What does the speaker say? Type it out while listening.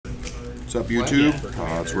What's up,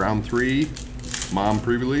 YouTube? It's round 3. Mom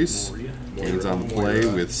pre-release. Gains on the play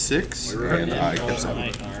with 6, and I kept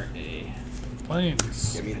 7.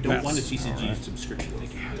 Planes. I don't want a TCG subscription.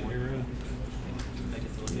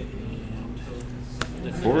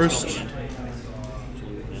 Forest.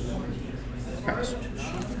 Pass.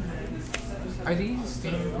 Are these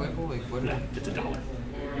standard playable? Like what? It's $1.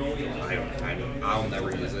 I'll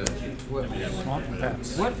never use it. What?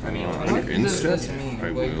 What? I mean, What under does instant, this mean? I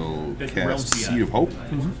Like, will cast Seed of Hope.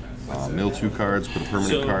 Mill 2 cards, put a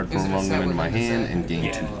permanent card from among them into my hand, and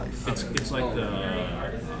gain 2 life. It's like the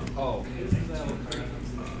Oh.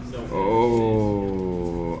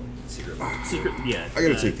 secret. Yeah. I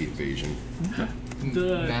gotta take the invasion.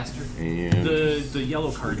 The Master. And the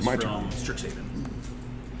yellow cards My from Strixhaven.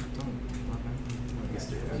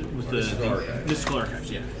 With the mystical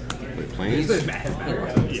archives, yeah. play planes.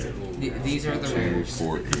 These are the Two rares.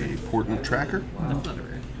 for a portent tracker. That's not a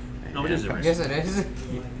rare. No, it is a rare. Yes, it is.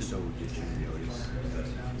 So did you notice?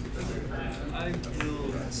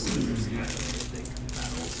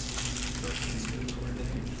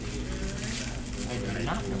 I did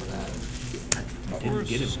not know that. Didn't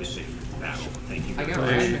get it with a battle. Thank you. I got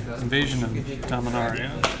Play right. Invasion of Dominaria.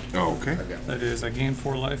 Oh, okay. That is, I gain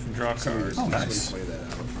 4 life and draw cards. Oh, nice. Play that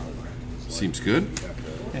out. Seems good.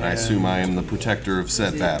 I assume I am the protector of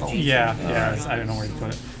said battle. Yeah, yeah. I don't know where to put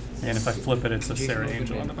it. And if I flip it, it's a Sarah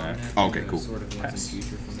Angel on the back. Okay, cool. Sort of Pass.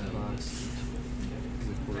 future from that box.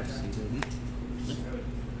 Of course,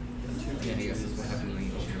 yeah, I guess that's what happened in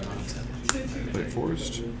the box. Play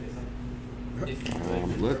forest.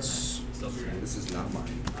 Let's This is not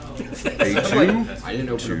mine. pay 2 I didn't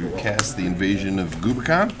open to up the cast the invasion of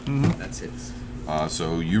Gubicon. That's his.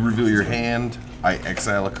 So you reveal your hand, I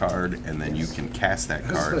exile a card, and then you can cast that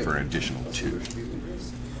card for an additional 2.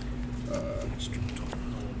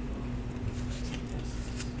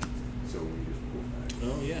 So we just pull back.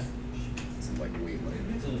 Oh yeah. It's like wait,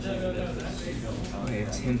 Oh, yeah,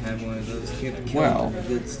 Tim had one of those. He had to kill Well. the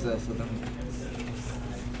good stuff with them.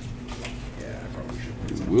 yeah, I probably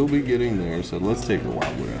should. We'll be getting there, so let's take a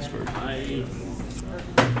Wildwood Escort. I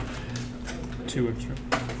 2 extra.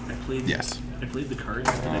 played. Yes. I played the cards.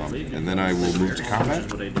 And then I will move to combat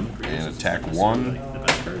What I do in and Prerelease attack is 1 like the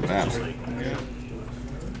best cards. battle. Just like,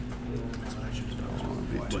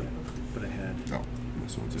 but I had. Oh,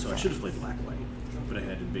 this one's So I should have played black white, but I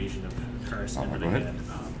had invasion of Cars, Oh, and then go I ahead. had.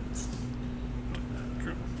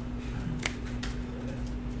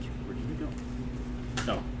 Where did we go?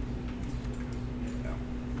 Oh,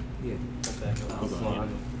 Yeah. hold on.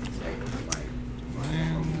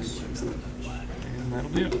 And that'll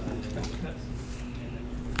be it.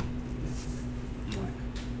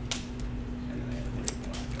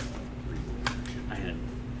 I had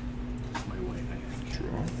my white. I had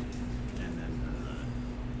Draw. and then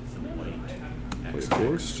the white. Play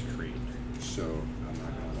force. Create So I'm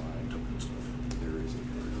not gonna lie. token stuff. There is a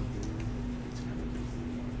card over here. It's kind of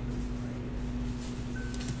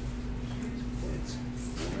it's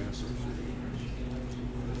 4 mana sorcery.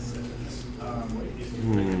 It says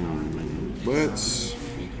Let's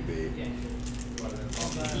incubate.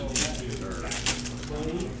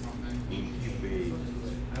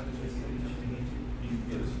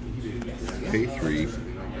 pay 3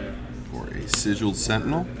 for a Sigiled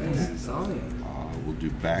Sentinel. Oh, yeah. We'll do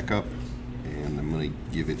backup, and I'm going to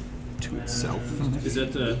give it to itself. Is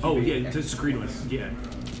that the? Oh yeah, this green one. Yeah.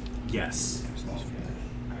 Yes.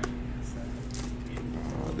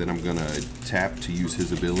 Then I'm going to tap to use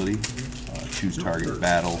his ability. Choose target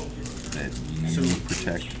battle that you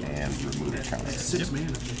protect and remove a counter. 6 mana.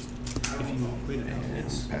 If you wait a minute,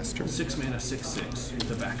 it's Pass turn. 6 mana, 6/6 with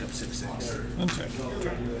the backup 6/6. Okay.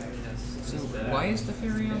 So why is the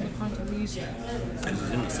fairy on the front of these?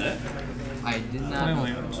 And in the set, I did My not know.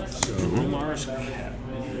 land. Romar's Cap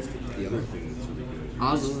The other thing that's really good.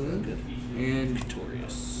 Oswald and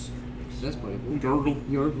Victorious. that's playable.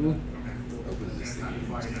 Yorgle. Open this thing.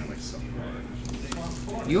 It's kind of like some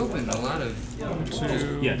card. You opened a lot of.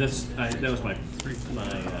 2. Yeah, that was my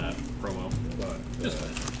promo. Just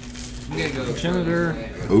I'm gonna go. Janitor.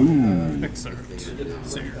 Ooh, Excerpt.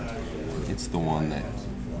 Seer. it's the one that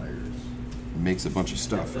makes a bunch of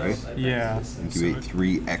stuff, right? Yeah. Incubate So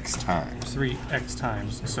 3x times. 3x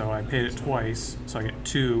times. So I paid it twice, so I get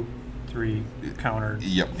 2, 3 counter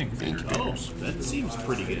Yep. incubators. Oh, that seems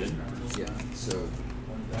pretty good. Yeah. So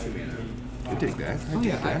I take that. I Oh take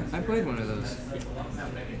yeah, that. I played one of those.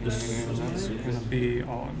 And that's going to be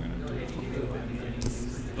all I'm going to do.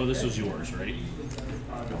 Oh, this was yours, right?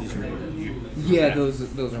 These are you. Yeah, those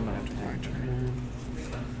are mine. My turn.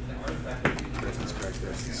 let's crack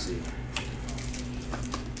this and see.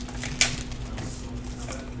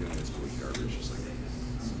 Feeling this blue card. garbage. Just like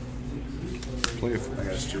Play a I got a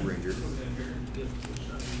force. Steel Ranger.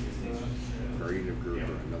 Guardian of Group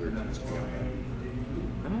or another one's coming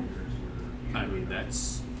out. Oh, I mean,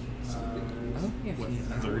 that's oh yeah. what,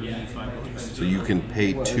 35 bucks. So you can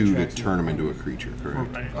pay 2 to turn him into a creature,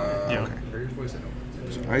 correct? Right. Okay. Very voice, I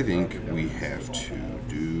know. So I think we have to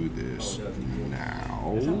do this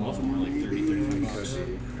now. Both of them are like 30, 35 bucks.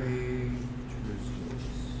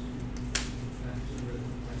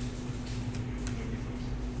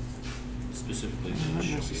 Specifically, the Not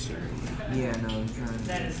show. necessarily. Yeah, no, I'm trying.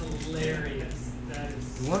 That is hilarious. That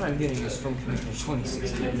is. The one I'm getting is from Commissioner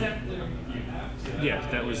 2016. Yeah,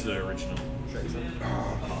 that was the original.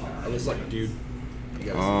 I was like, dude. You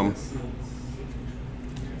gotta see this.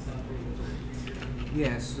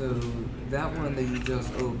 Yeah, so that one that you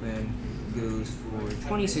just opened goes for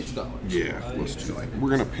 $26. Yeah, let's do it. We're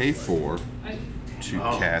gonna pay 4 to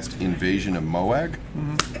cast Invasion of Moag.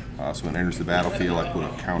 So when it enters the battlefield, I put a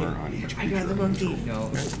counter on each I got the creature. monkey. No.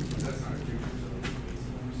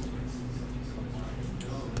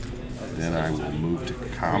 Then I will move to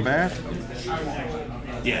combat.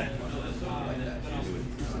 Yeah.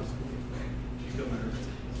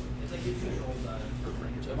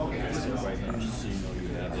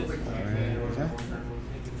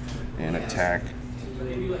 And attack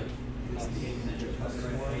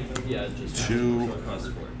 2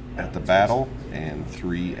 at the battle and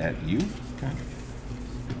 3 at you. Okay.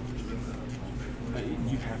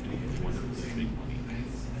 You have to get one of the big money.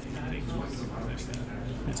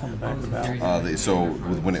 It's on the back of the battle. So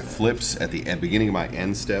when it flips at the beginning of my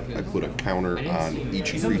end step, I put a counter on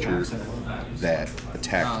each creature that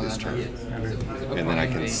attacked this turn. And then I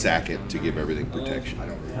can sack it to give everything protection.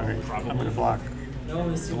 Okay. I'm going to block the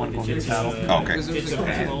one going to the battle. Okay.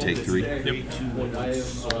 And take 3. Yep. 2 1/1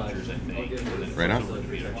 soldiers at bay. Right on?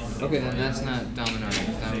 Okay, then that's not Dominaria.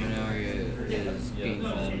 Dominaria is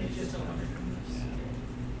painful.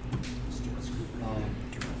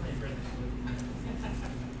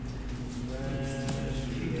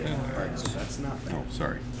 Alright, so that's not bad. Oh,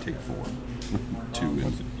 sorry. Take 4. 2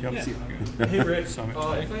 and Yep. Hey Rick, So I'm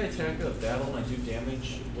at if 20. I attack a battle and I do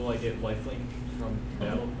damage, will I get lifelink from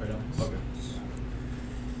battle or no? Okay.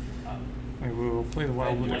 I will play the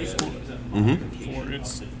Wild Wood Explorer Mm-hmm. for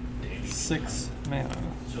its 6 mana.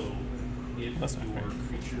 That's not fair.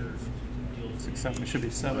 6, 7. It should be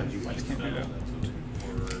 7. I just can't do that.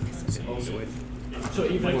 So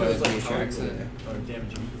even if What, it was the like attracts powerful it? or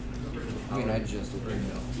damaging. I mean, I just opened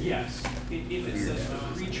it. Yes. If it says the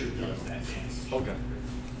creature does that dance. Okay.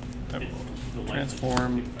 I will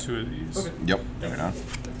transform 2 of these. Okay. Yep. Right on.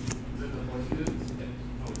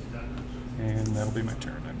 And that'll be my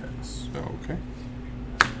turn, I guess. Okay.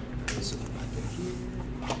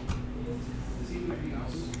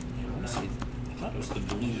 I thought it was the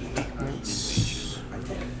blue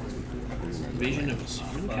invasion of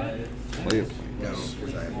Selesnya? Play a No, place.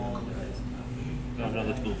 because I have No,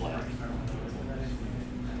 that's blue black.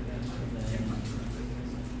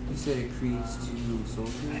 You said it creates 2 I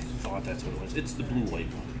soldiers. thought that's what it was. It's the blue white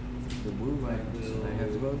one. The blue ones. I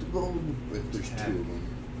have to go to gold. If there's 2 of them.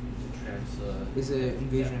 Is it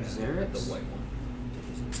Invasion of Xerax? The white one. That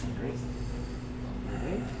doesn't sound great.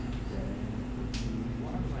 Okay.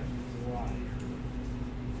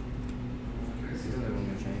 This is another one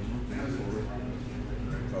which I am looking for.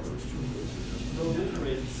 I thought there was 2 of those.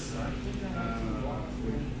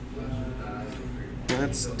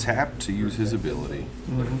 Let's tap to use his ability.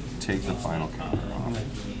 Take the final counter off.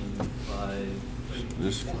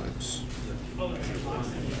 This flips. I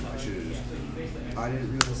should have just. I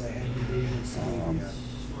didn't realize I had invasion.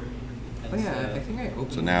 Oh yeah, I think I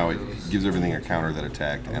opened. So now it those. gives everything a counter that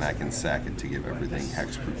attacked, and I can sack it to give everything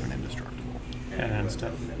hexproof and indestructible. And end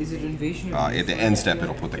step. Is it Invasion? At the end step,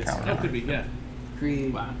 it'll put the counter That could on. be, yeah.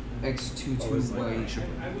 Create X2/2 white.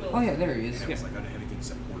 Oh yeah, there he is. Yeah, it's like I don't have anything to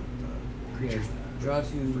support the Create. creatures. Draw 2.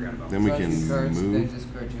 Then we draw can 2 cards, move then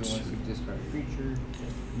discard 2 once you discard a creature.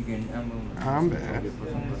 You can emblem Combat. and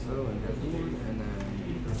then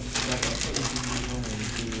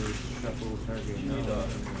shuffle target.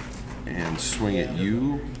 And swing at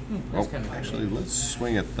you. That's Oh, kinda actually, let's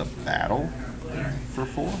swing at the battle for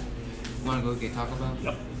 4. Wanna go get Taco Bell?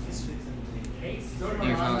 Yep.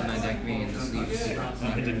 You're fine with my deck being in the sleeves.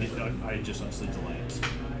 I didn't get, I just unsleeved the lands.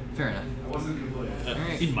 Fair enough.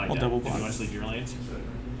 Alright. In my I'll deck. double If you block. unsleeve your lands.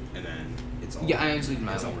 And then it's all. Yeah, I actually did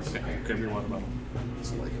my It's all lands. okay. Grab your water bottle.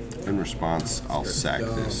 It's like. In response, I'll sack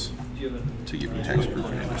this to give you hexproof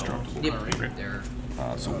and indestructible. Yep, right there.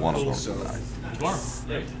 So one of them will die. Tomorrow.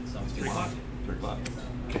 Great. Sounds 3 o'clock. 3 o'clock.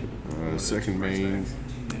 Second main,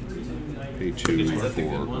 Pay 2 for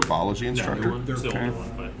Herbology Instructor. It's the older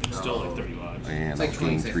one, but it's still like 30 bucks. And I'll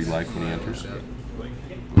gain 3 life when he enters.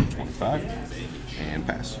 25. And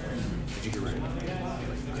pass.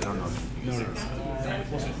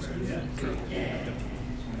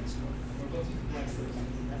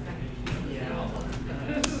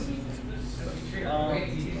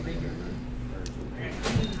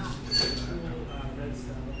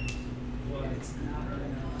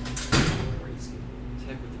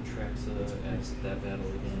 Attack with the tracks as that battle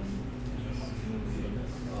again.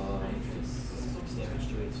 Just 6 damage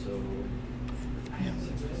to it, so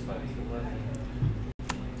 6 plus 5 is 11.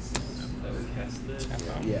 I would cast this.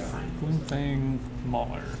 Yeah. One thing,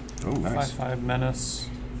 Mauler. Oh, nice. 5/5 menace.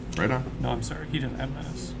 Right on. No, I'm sorry, he didn't have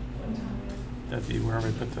menace. That'd be wherever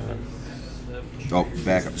I put the. Oh,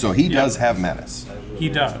 backup. So he does have menace. He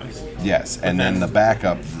does. Yes, and then the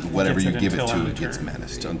backup, whatever Gets you it give it until to, end it gets of turn.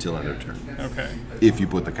 menaced until end of turn. Okay. If you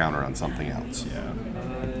put the counter on something else. Yeah.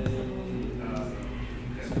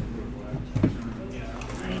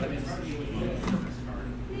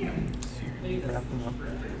 Wrap them up.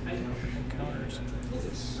 Counters.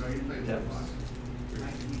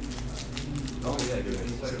 Oh, yeah, you're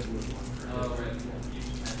right.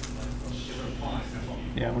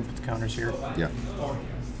 Yeah, I'm gonna put the counters here. Yeah.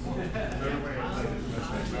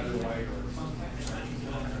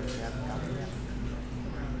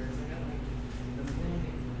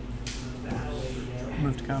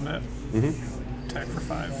 Move to combat. Mm-hmm. Attack for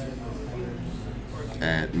 5.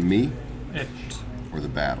 At me It. or the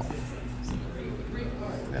battle?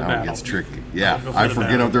 Now it battle. gets tricky. Yeah, Go for I the forget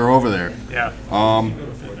battle. if they're over there. Yeah.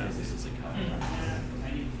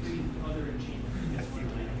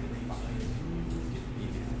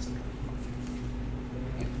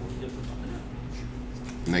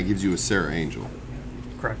 And that gives you a Sarah Angel.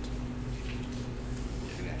 Correct.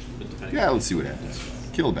 Yeah, let's see what happens.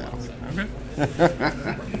 Kill battle. Okay.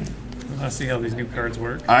 Let's see how these new cards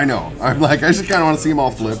work. I know. I'm like, I just kind of want to see them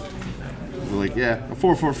all flip. We're like, yeah, a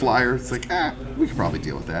 4/4 flyer. It's like, we could probably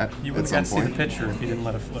deal with that You at wouldn't some get to see the point. picture if you didn't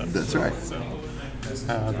let it flip. That's right. So,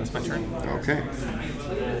 that's my turn. Okay.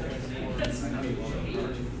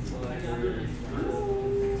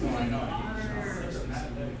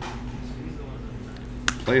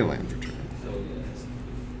 Play a land return.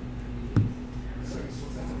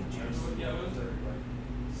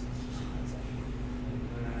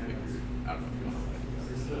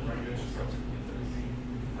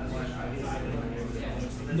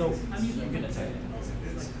 No, you can attack.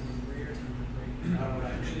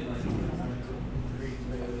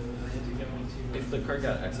 If the card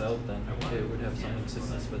got exiled, then it would have some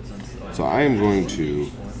sickness, but since So I am going to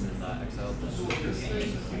and not exiled,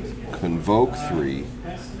 then convoke 3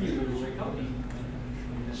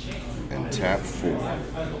 and tap 4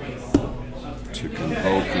 to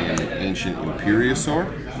convoke an Ancient Imperiosaur.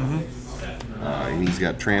 And he's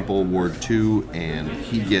got Trample, Ward 2, and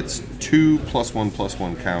he gets 2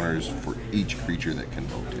 +1/+1 counters for each creature that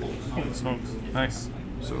convoked him. Holy smokes. Nice.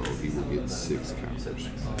 So he will get 6 counters.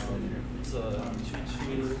 it's a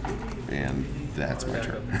 2/2. And that's my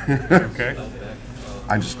turn. Okay.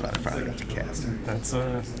 I'm just glad I finally got to cast it. That's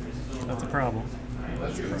a problem.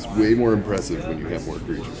 It's way more impressive when you have more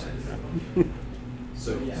creatures.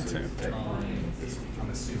 That's it.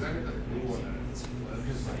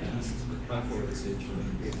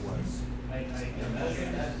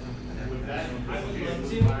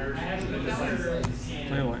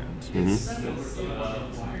 Play land. So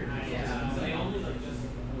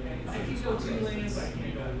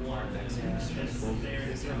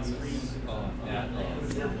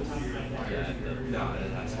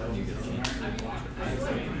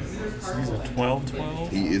he's a 12/12.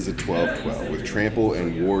 He is a 12/12 with Trample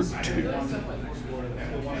and Ward 2.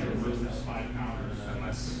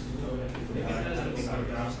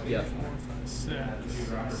 Yeah.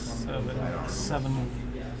 7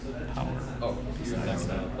 power. Oh, he's next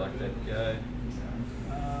out, black deck guy.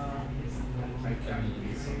 Okay.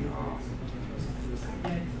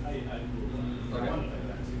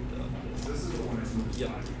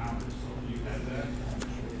 Yep.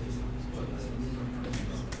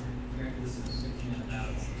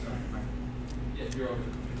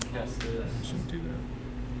 Cast this. Shouldn't do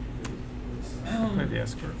that. Play the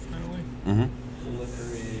escort finally.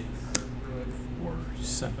 Proliferate. Or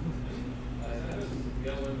 7. 3,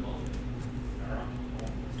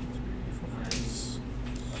 4, 5, 6.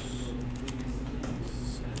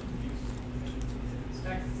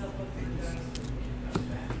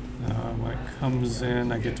 When it comes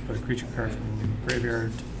in, I get to put a creature card from the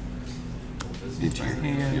graveyard Into your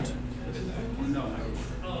hand.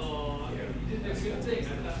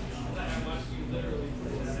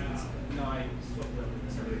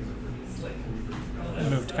 I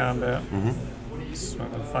moved to combat. Mm-hmm.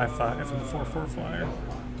 Swung with 5/5 and the 4/4 flyer.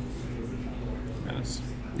 Menace.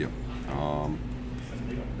 Yep.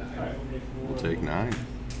 We'll take 9.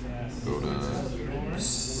 Go to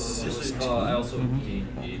 16. I also gained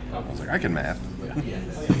 8. I was like, I can math.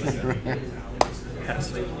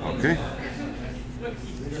 Pass. Okay.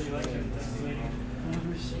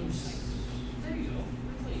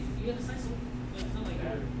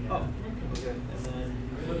 Oh, okay. And then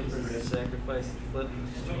sacrifice the flip.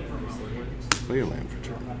 Play a land for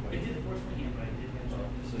turn.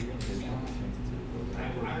 So you're gonna get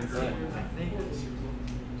I think.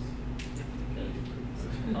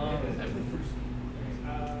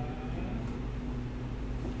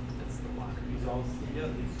 That's the blocker. Yep.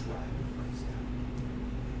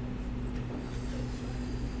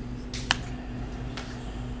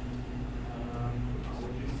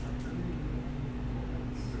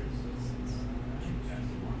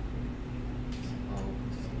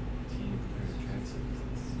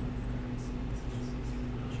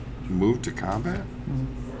 Move to combat.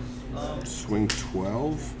 Swing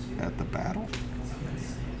 12 at the battle.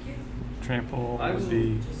 Trample I would will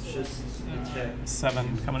be just attack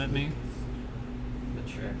 7 coming at me. the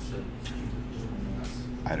tracks of.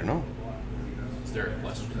 I don't know. Is there a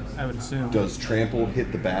question? I would assume. Does trample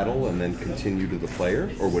hit the battle and then continue to the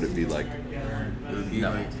player, or would it be like? It would be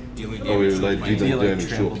like dealing Oh, it damage would to a like do the planeswalker. damage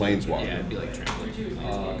to a planeswalker. Yeah, it'd be like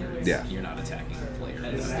trampling. Yeah. You're not attacking the player.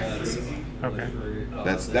 Okay.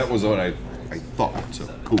 That was what I thought. So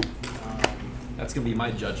cool. That's gonna be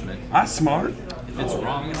my judgment. Ah, smart. If it's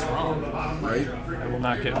wrong, it's wrong. Right. I will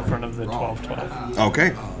not get in front of the 12/12.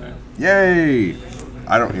 Okay. Yay!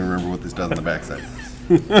 I don't even remember what this does on the backside.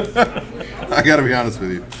 I gotta be honest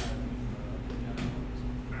with you.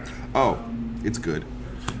 Oh, it's good.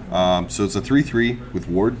 So it's a 3/3 with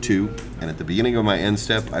Ward 2, and at the beginning of my end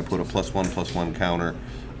step, I put a +1/+1 counter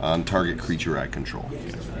on target creature I control.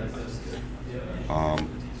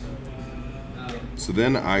 So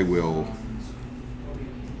then I will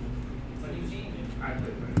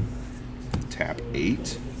tap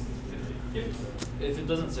 8 If it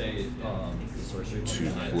doesn't say the sorcery,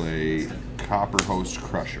 to play Copper Host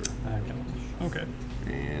Crusher. Okay.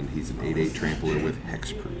 And he's an 8/8 trampler with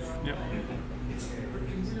hexproof. Yep.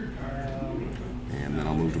 And then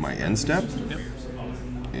I'll move to my end step, Yep.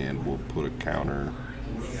 and we'll put a counter.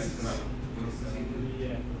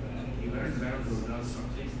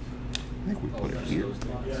 I think we put it here.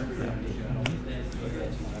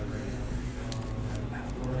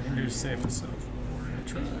 I can do save myself. I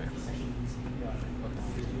try.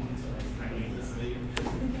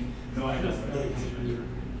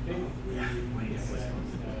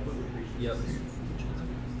 Yep.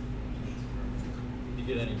 You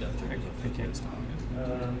get any death triggers? I can't stop it.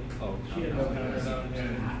 Oh, okay.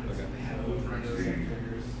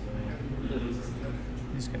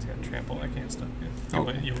 These guys got trample. I can't stop it. You Oh.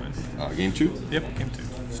 win. You win. Game 2. Yep, game 2.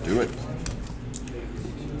 Let's do it.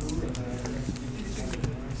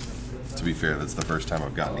 To be fair, that's the first time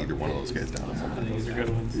I've gotten either one of those guys down. These are good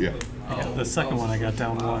ones. Yeah. The second one I got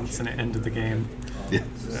down once and it ended the game. Yeah.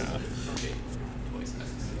 Yeah.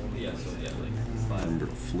 Yeah, so yeah, like 5. Remember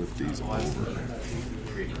to flip these over.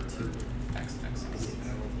 Creating 2 XXs.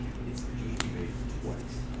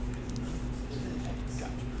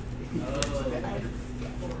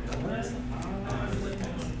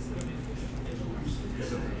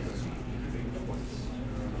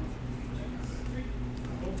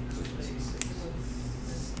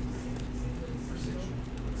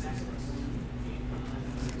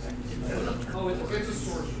 Oh, it's a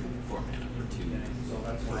source. 4 mana for 2. So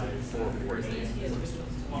that's why 4 is the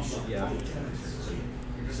Yeah.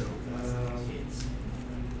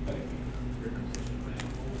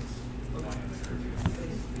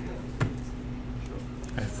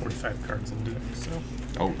 I have 45 cards in deck, so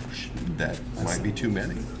Oh, that might be too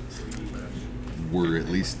many. Were at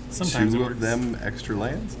least Sometimes it 2 works. of them extra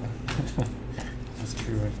lands? that's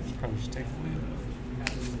true. I should probably just take the lead.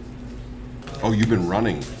 Oh, you've been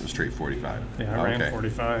running the straight 45. Yeah, I ran Okay.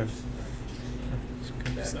 45. Just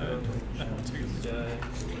couldn't decide. I don't take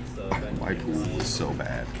it. My pool was so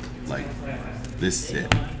bad. Like, this is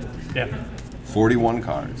it. Yeah. 41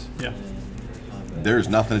 cards. Yeah. There's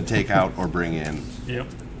nothing to take out or bring in. Yep.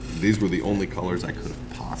 These were the only colors I could have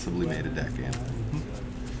possibly made a deck in.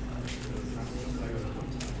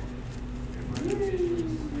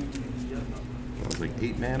 I was like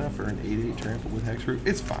 8 mana for an 8/8 trample with hexproof.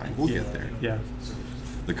 It's fine. We'll get there. Yeah.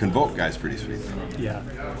 The Convoke guy's pretty sweet though. Yeah.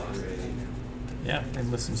 Yeah,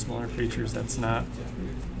 and with some smaller creatures, that's not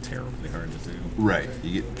terribly hard to do. Right.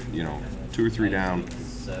 You get, 2 or 3 down.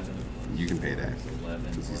 7. You can pay that.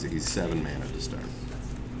 11. 'Cause he's 7 mana to start.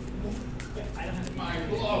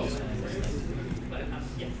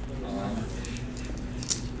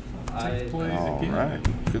 Play the All game.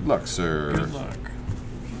 right. Good luck, sir. Good luck.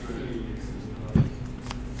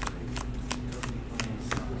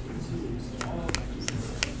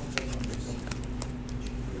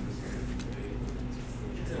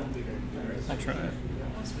 I'll try it.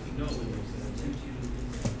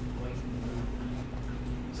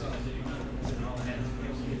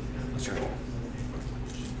 Let's try it.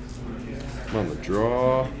 I'm on the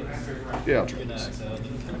draw. Yeah, I'll try this.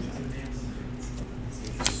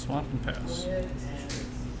 Swap and pass.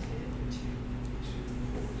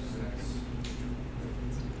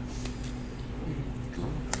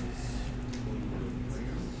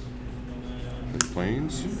 Play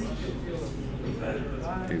planes.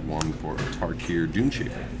 Pay 1 for a Tarkir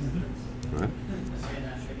Duneshaper. Right?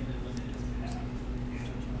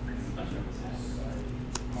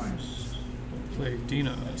 Play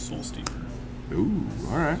Dina Soul Steamer. Ooh,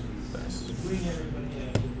 all right. Pass.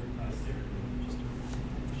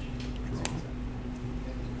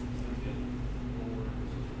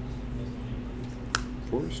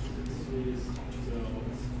 Forest.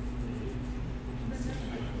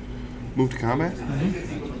 Move to combat.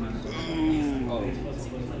 Oh.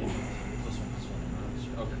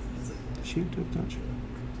 Okay. She did touch.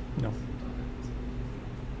 No.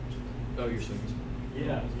 Oh, you're swinging.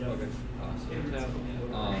 Yeah. Okay.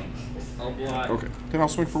 I'll block. Okay, then I'll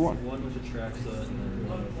swing for 1. One with Atraxa and then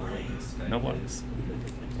one with Lightning Sky. No blocks.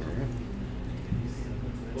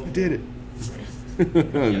 I did it.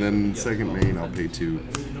 And then second main, I'll pay 2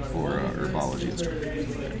 for Herbology Instrument.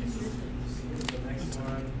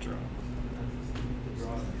 Draw.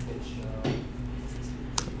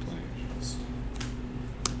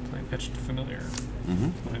 Play Etched Familiar.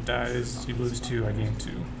 When it dies, you lose 2, I gain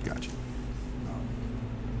 2. Gotcha.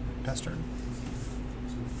 Pass turn.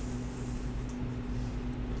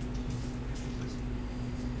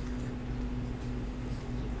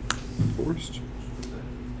 Forest.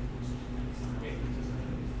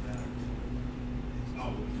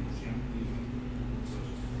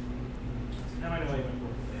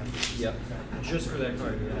 Yep. Just for that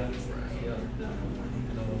card, yeah.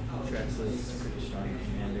 No, Atraxa is pretty strong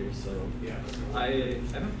commander, so I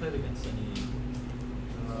haven't played against any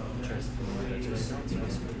Atraxa commander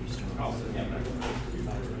that's pretty strong.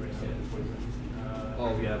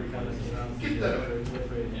 Oh, yeah.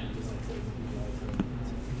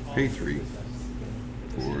 Pay 3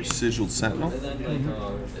 for Sigiled Sentinel. And then,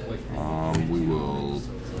 like, We will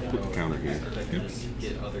put the counter here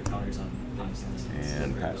get other counters on things.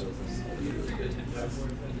 and pass.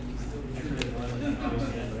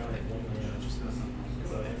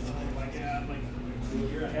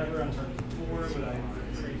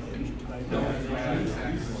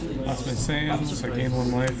 Lost my sands, I gain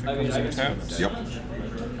 1 life, it comes in tapped. Yep.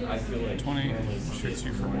 I feel like 20, shoots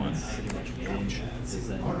you for 1. pretty much range is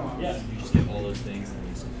then you just get all those things and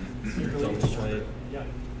you don't destroy it.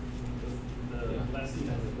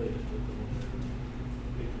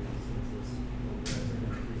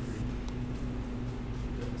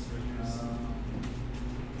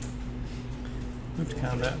 Move to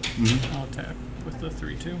combat. I'll attack with the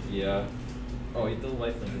 3/2. Yeah. Oh, the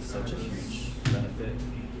lifelink is such a huge benefit.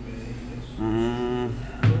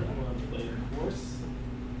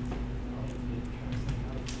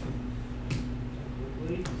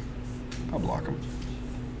 I'll block them.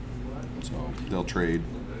 So they'll trade.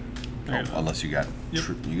 There you go. Unless you got Yep.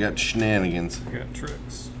 you got shenanigans. I got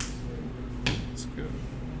tricks. Let's go.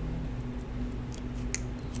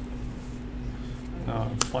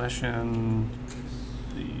 Flash in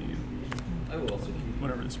the I will also keep.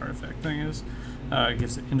 whatever this artifact thing is. It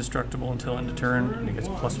gives it indestructible until end of turn, and it gets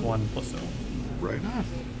 +1/+0. Right on.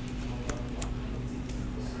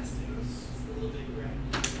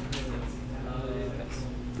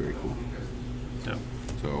 Very cool.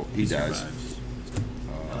 So he dies. Survives.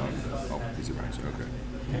 Oh, he survives. Okay.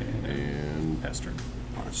 And And pass turn.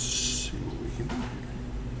 let's see what we can do here.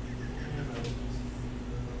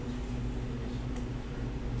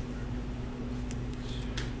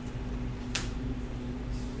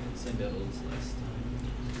 Same battle as last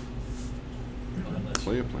time.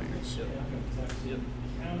 Play of planes. Yep. Yep.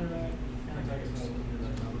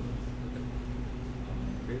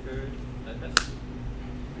 Graveyard. I pass.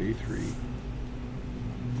 Pay 3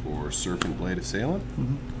 for Serpent Blade Assailant.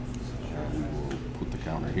 We will put the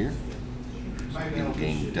counter here. So he'll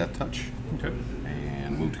gain Death Touch. Okay.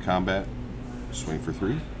 And move to combat. Swing for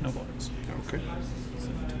 3. No blocks. Okay.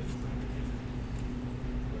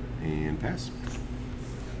 And pass.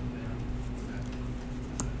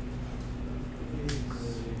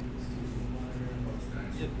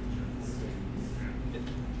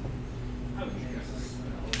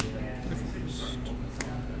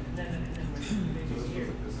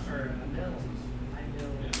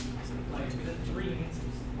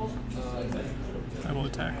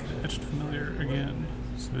 Etched Familiar again.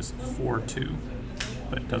 So this is 4/2,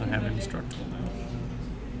 but it doesn't have indestructible now.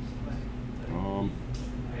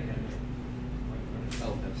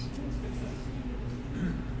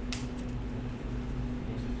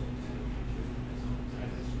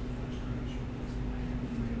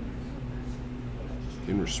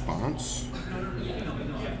 In response, I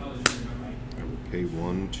will pay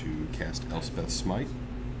 1 to cast Elspeth's Smite.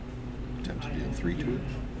 Attempt to deal 3 to it.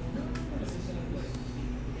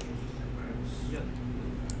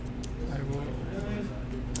 I will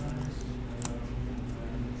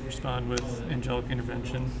respond with Angelic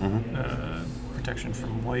Intervention, protection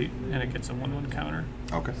from white, and it gets a 1/1 counter.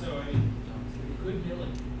 Okay.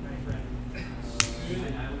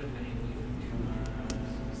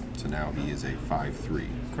 So now he is a 5/3.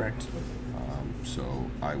 Correct.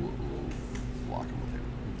 So I will block him with him.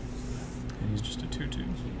 And he's just a 2/2.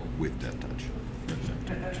 With Death Touch.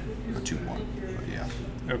 A 2/1. But yeah.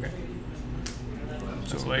 Okay.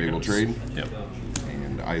 So That's the way it they will goes. trade. Yep.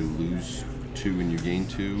 And I lose 2 and you gain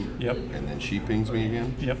 2. Yep. And then she pings me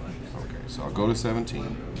again? Yep. Okay, so I'll go to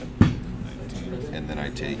 17. 19. And then I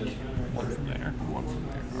take 1 from there. 1 from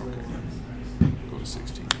there. Okay. Go to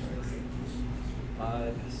 16.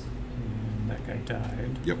 And that guy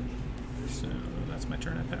died. Yep. So that's my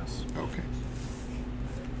turn. I pass. Okay.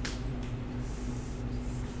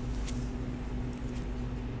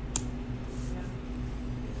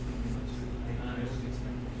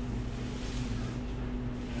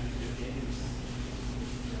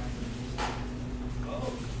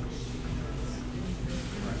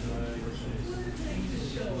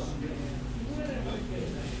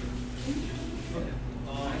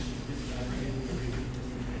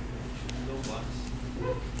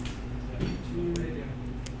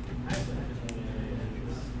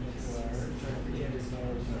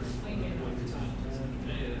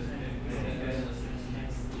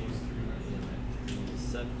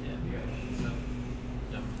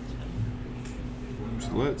 So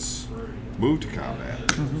let's move to combat.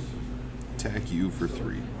 Attack you for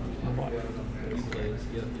 3. Block. Okay.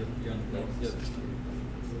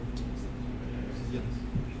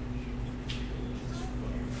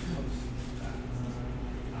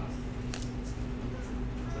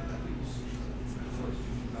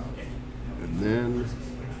 And then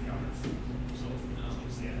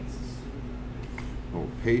I'll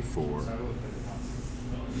pay for a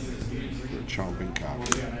chomping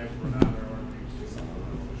copy.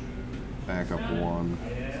 Back up 1.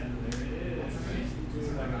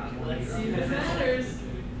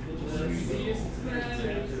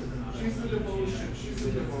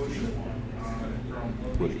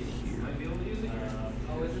 Put it here.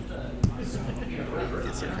 I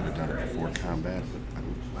guess I could have done it before combat, but I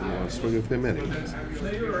don't want to swing with him anyways.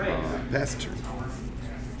 Pass turn.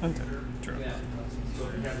 Untap. Draw.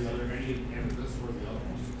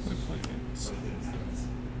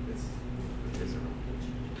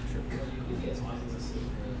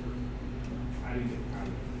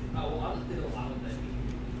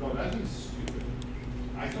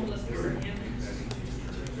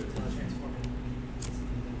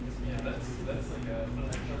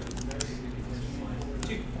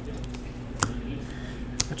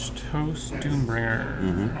 Fetch Toast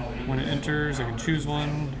Doombringer. When it enters, I can choose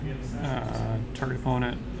one. Target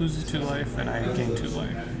opponent loses 2 life, and I gain 2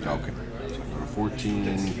 life. Okay. So I go to 14,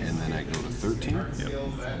 and then I go to 13. Yep.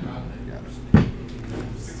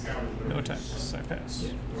 Got it. No attacks. I pass.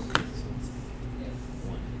 Okay.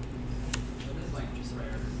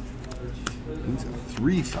 He's a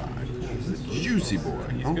 3/5. He's a juicy boy.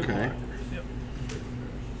 He's a good Okay. blocker. Yep.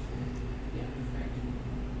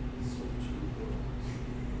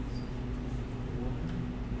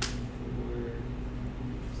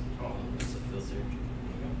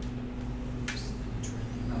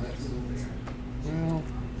 Well,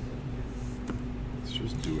 let's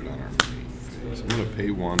just do it on our main phase. I'm going to pay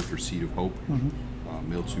 1 for Seed of Hope.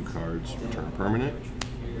 Mill 2 cards, return a permanent.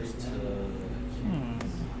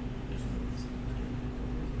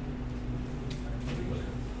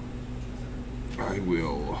 I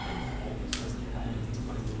will.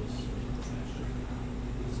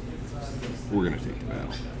 We're going to take the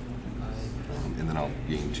battle. And then I'll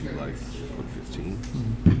gain 2 life. Put 15.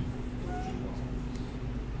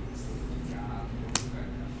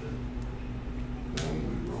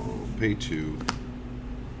 Then we'll pay 2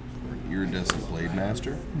 for an Iridescent Blade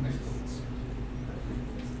Master.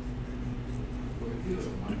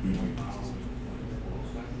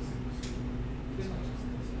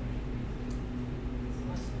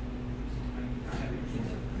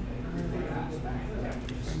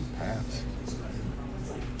 And pass.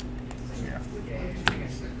 Yeah.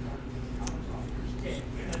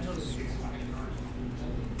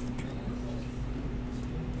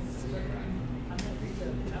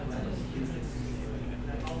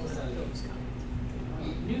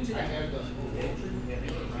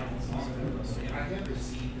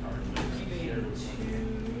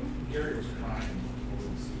 Tainted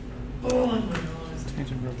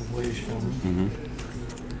Revelation. Mm-hmm.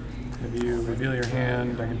 If you reveal your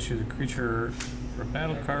hand, I can choose a creature or a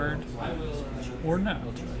battle card, or not.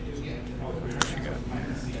 What you got?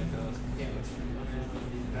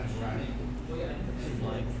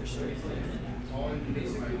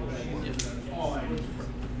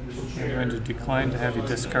 I'm going to decline to have you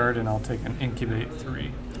discard, and I'll take an incubate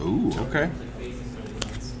 3. Ooh, okay.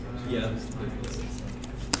 Yeah.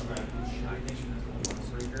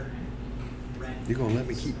 You gonna let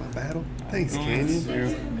me keep my battle? Thanks, Try Canyon. to figure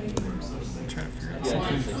out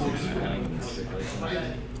something for that.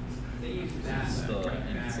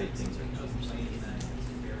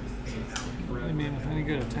 I mean, with any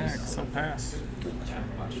good attacks, I'll pass.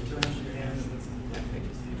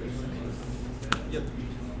 Yep.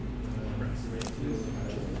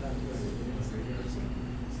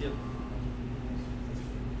 Yep.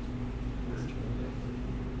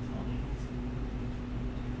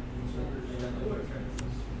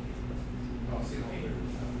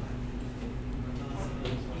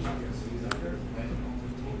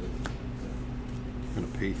 I'm gonna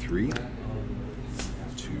pay 3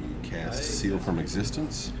 to cast Seal from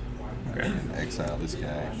Existence Okay. and exile this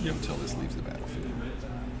guy Yep. until this leaves the battlefield.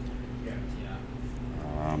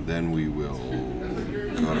 Then we will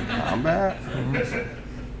go to combat.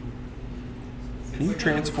 Can you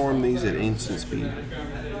transform these at instant speed?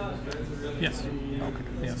 Yes. Okay.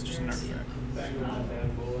 Yeah, it's just an artifact.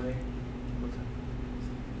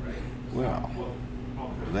 Well,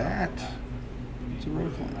 that is a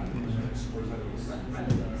red flag.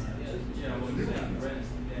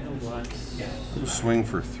 We'll swing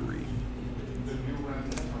for 3.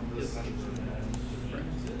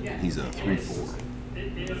 He's a 3/4.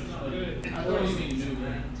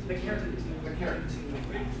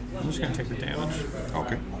 I'm just going to take the damage.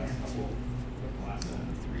 Okay.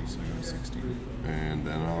 3, so 16. And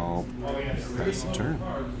then I'll pass the turn.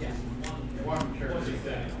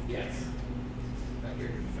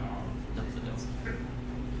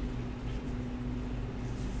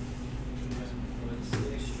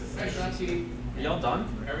 Y'all done?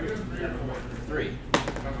 3.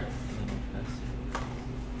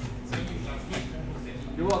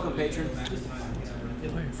 You're welcome, patron.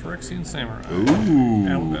 Play Phyrexian Samurai. Ooh.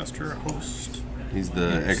 Alabaster Host. He's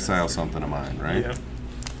the exile something of mine, right? Yep.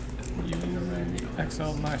 You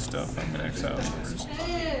exiled my stuff, I'm going to exile yours.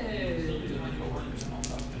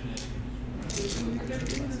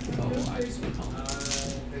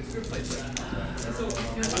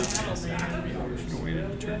 Should've waited a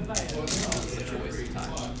turn. Exile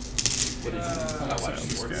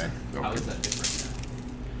this guy. How is that different?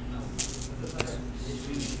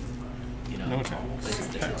 You know, No attack.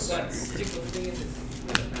 Pass.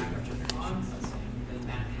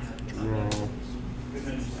 Draw.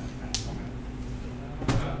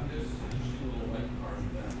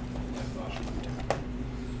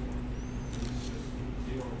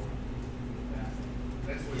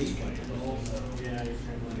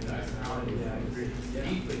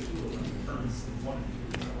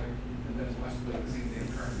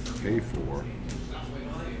 Pay for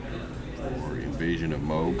Invasion of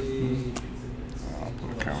Moog. I'll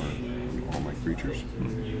put a counter on all my creatures.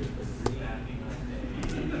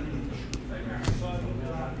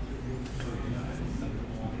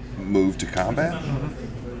 Move to combat.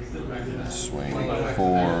 Swing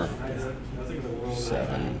 4,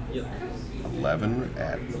 7, 11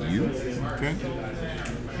 at you. Okay.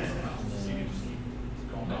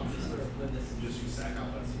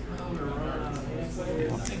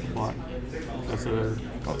 Block. That's a...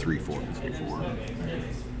 Oh, 3/4.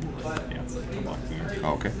 Yeah, a block there.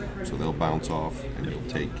 Okay, so they'll bounce off and it'll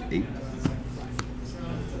take 8.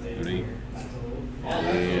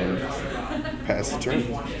 And pass the turn.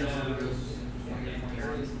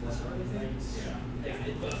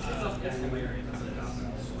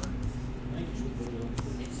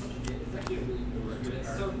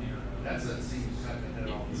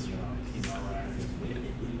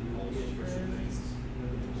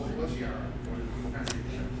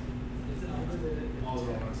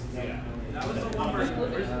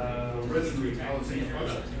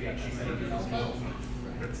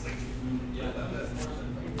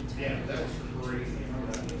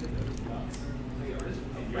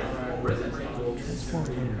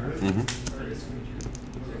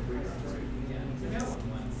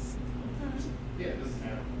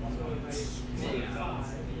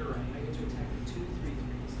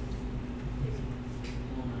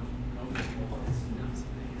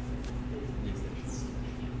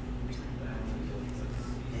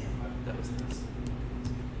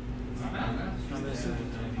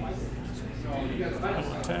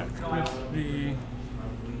 I'll attack with the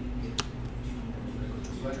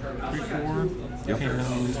 3/4 Yep. and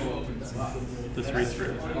the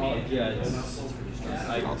 3/3. Yeah, it's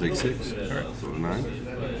I'll take 6. Alright. So 9.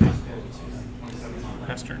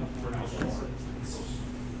 Pass turn.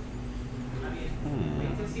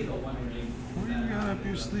 What do you got up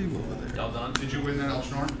your sleeve over there? Did you win that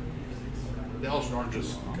Elshnorn? The Elshnorn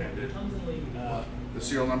just ended. The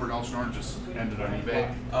serial numbered Elshnorn just ended on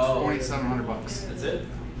eBay. Oh. $2,700. That's it?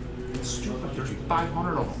 It's stupid. There's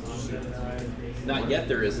 500 of them. Not yet,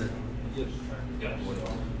 there isn't.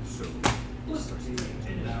 So.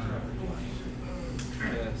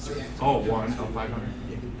 Oh, 1 of 500.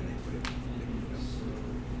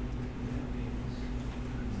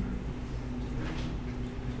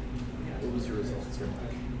 What was your result, sir?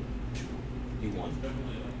 You won.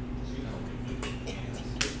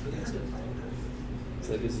 So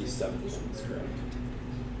that gives you 7 points, correct?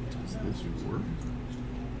 Does this work?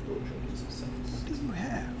 What gives you 7? What do you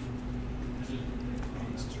have?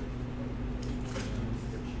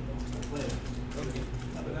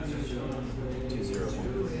 Two zero. I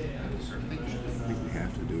think we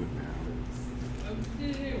have to do it now.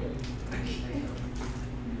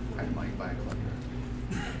 I might buy a collector.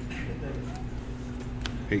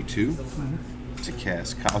 Pay 2 to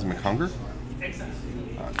cast Cosmic Hunger.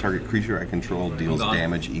 Target creature I control deals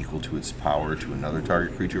damage equal to its power to another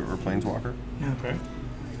target creature or planeswalker. Okay.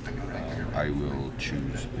 I will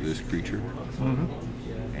choose this creature and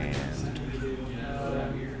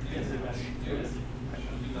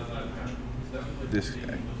this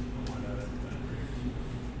guy.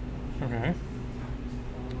 Okay.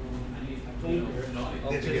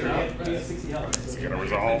 Is it gonna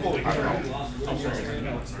resolve? I don't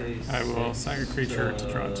know. I will sack a creature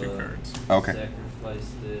to draw 2 cards. Okay. Sacrifice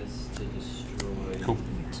this to destroy. Cool.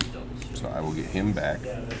 So I will get him back.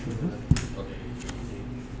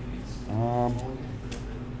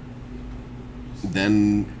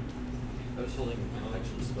 Then I was holding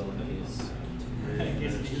protection spell in these.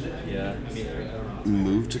 Yeah, I mean, I don't know.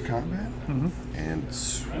 move to combat and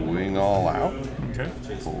swing all out Okay.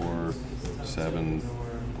 for 7,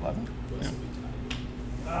 11. Yep.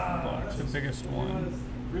 Block the biggest one.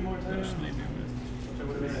 Which leave me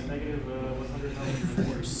with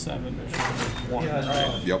 4, 7, which is 1,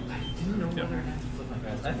 right? Yep. Yep.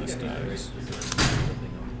 I think This I can dies.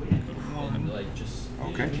 one, like just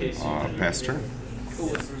Okay. in case you Pass turn. Oh,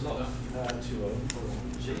 what's the result? 2-0.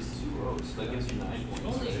 Chase 2-0. So that gives you 9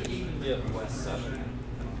 points. Yeah, West 7.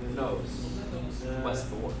 No, West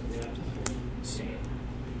 4.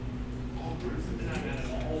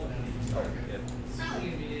 Oh, yeah.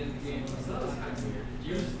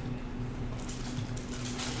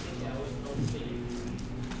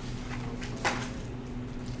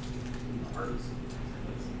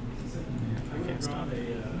 I can't stop it.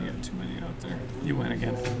 You have too many out there. You win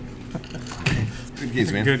again. Good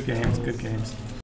games, man. Good games. Good games.